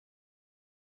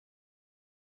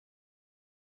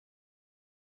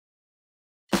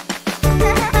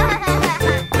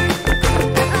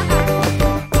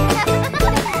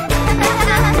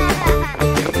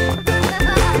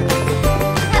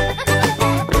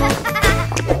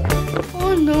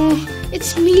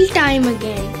It's meal time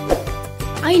again.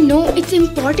 I know it's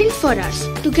important for us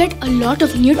to get a lot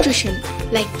of nutrition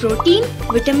like protein,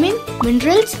 vitamin,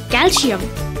 minerals, calcium.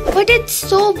 But it's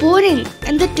so boring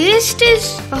and the taste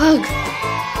is ugh.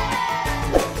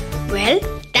 Well,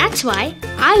 that's why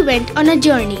I went on a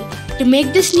journey to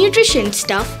make this nutrition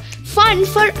stuff fun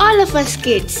for all of us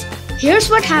kids. Here's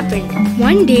what happened.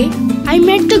 One day, I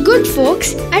met the good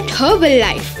folks at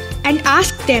Herbalife and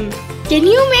asked them, "Can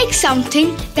you make something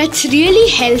that's really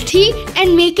healthy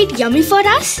and make it yummy for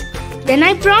us? Then I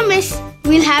promise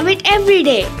we'll have it every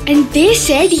day." And they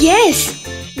said yes.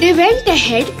 They went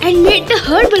ahead and made the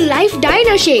Herbalife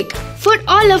Dinoshake for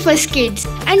all of us kids.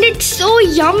 And it's so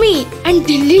yummy and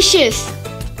delicious.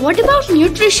 What about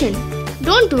nutrition?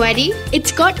 Don't worry,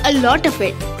 it's got a lot of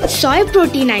it. Soy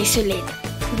protein isolate,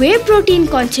 whey protein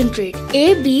concentrate, A,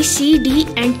 B, C, D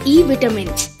and E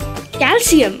vitamins,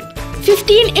 calcium,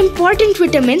 15 important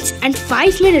vitamins and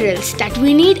 5 minerals that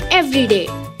we need every day.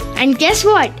 And guess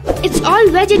what? It's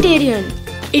all vegetarian.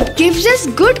 It gives us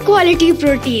good quality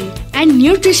protein and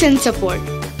nutrition support.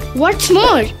 What's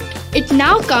more, it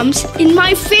now comes in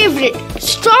my favorite,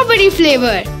 strawberry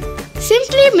flavor.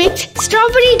 Simply mix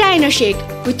strawberry Dinoshake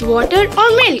with water or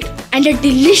milk and a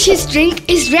delicious drink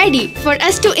is ready for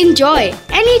us to enjoy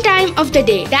any time of the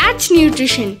day. That's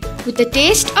nutrition with the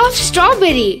taste of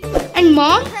strawberry. And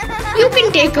Mom, you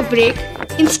can take a break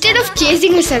instead of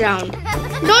chasing us around.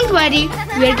 Don't worry,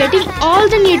 we are getting all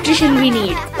the nutrition we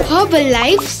need.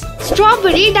 Herbalife's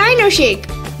Strawberry Dinoshake.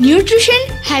 Nutrition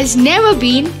has never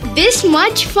been this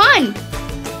much fun.